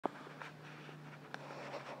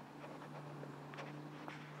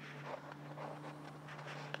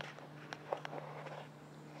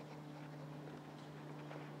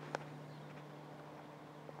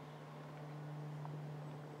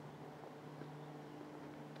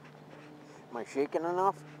Am I shaking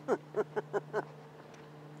enough?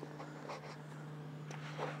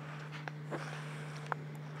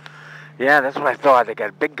 Yeah, that's what I thought. They got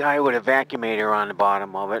a big guy with a vacuumator on the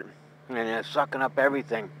bottom of it, and they're sucking up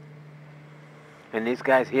everything. And these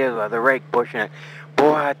guys here are the rake pushing it.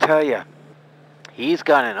 Boy, I tell you, he's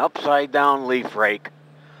got an upside down leaf rake.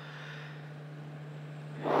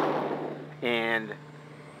 And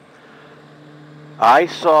I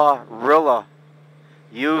saw Rilla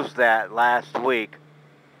use that last week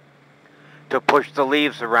to push the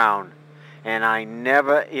leaves around. And I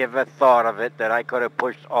never ever thought of it that I could have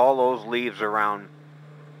pushed all those leaves around.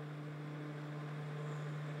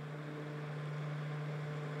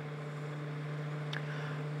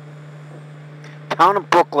 Town of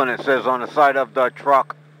Brooklyn, it says on the side of the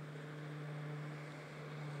truck.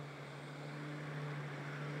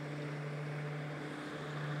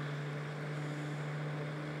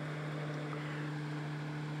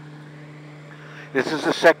 This is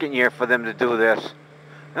the second year for them to do this.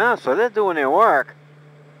 Oh, so they're doing their work.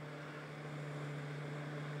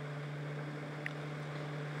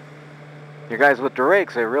 You guys with the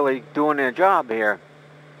rakes, they're really doing their job here.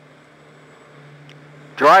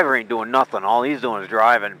 Driver ain't doing nothing. All he's doing is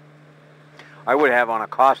driving. I would have on a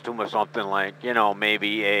costume or something like, you know,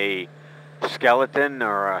 maybe a skeleton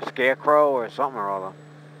or a scarecrow or something or other.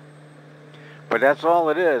 But that's all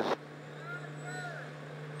it is.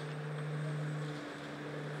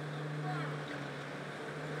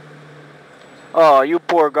 Oh, you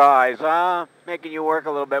poor guys, huh? Making you work a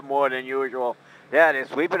little bit more than usual. Yeah, they're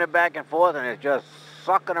sweeping it back and forth and it's just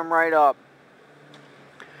sucking them right up.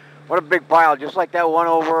 What a big pile, just like that one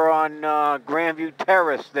over on Grandview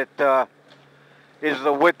Terrace that is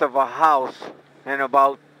the width of a house and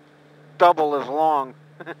about double as long.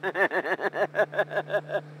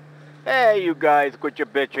 Hey, you guys, quit your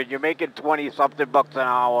bitching. You're making 20-something bucks an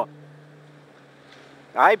hour.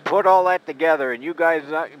 I put all that together, and you guys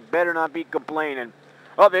better not be complaining.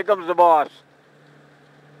 Oh, here comes the boss.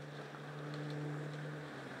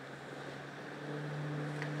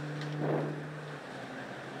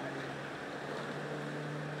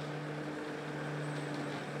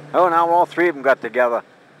 Oh, now all three of them got together.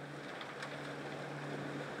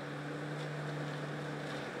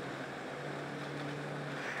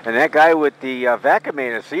 And that guy with the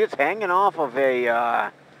vacuumator, see, it's hanging off of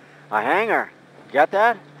a hanger. Got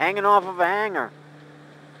that? Hanging off of a hanger.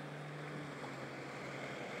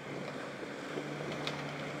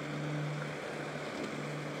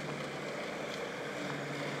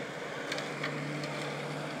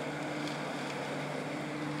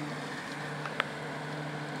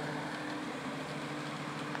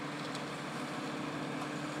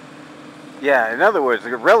 Yeah, in other words, the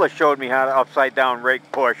gorilla showed me how to upside down rake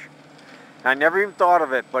push. I never even thought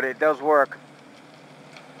of it, but it does work.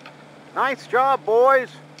 Nice job, boys.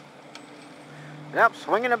 Yep,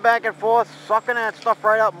 swinging it back and forth, sucking that stuff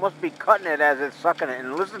right up. Must be cutting it as it's sucking it.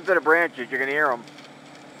 And listen to the branches, you can hear them.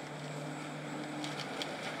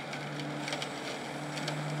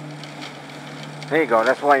 There you go,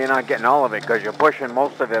 that's why you're not getting all of it, because you're pushing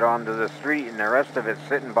most of it onto the street and the rest of it's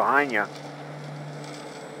sitting behind you.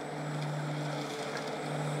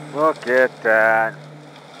 Look at that.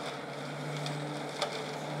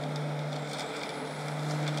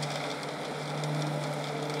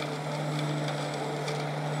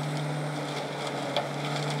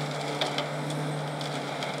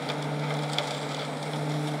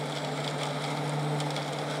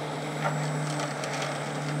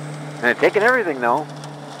 And they're taking everything though.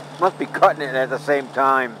 Must be cutting it at the same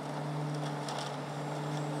time.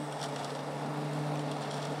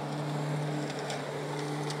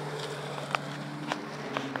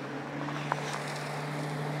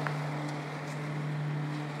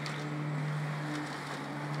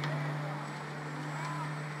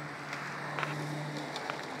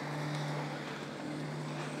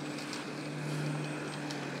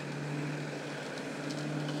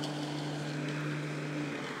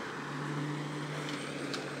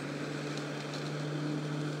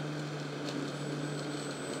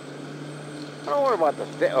 Don't worry about the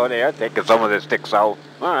stick. Oh, they're taking some of the sticks out.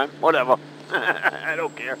 All right, whatever. I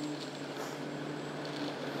don't care.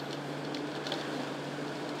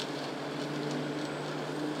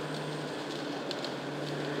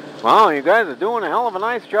 Wow, you guys are doing a hell of a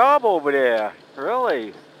nice job over there.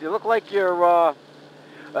 Really. You look like you're, oh,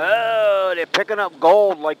 they're picking up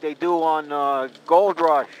gold like they do on Gold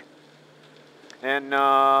Rush and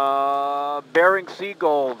Bering Sea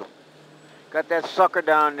Gold. Got that sucker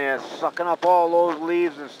down there sucking up all those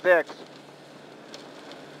leaves and sticks.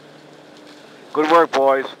 Good work,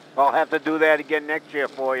 boys. I'll have to do that again next year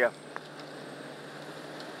for you.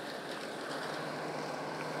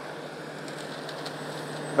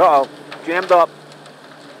 Uh-oh, jammed up.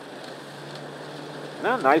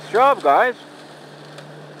 No, nice job, guys.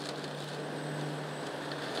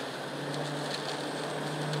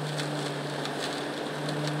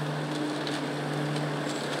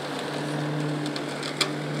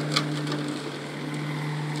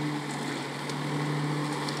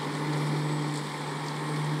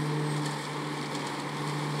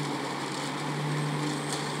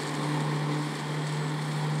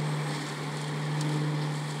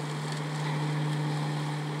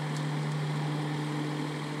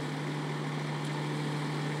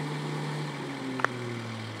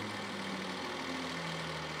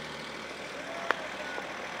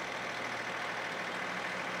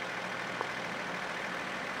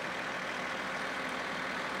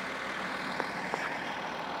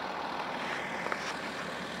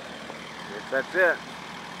 That's it.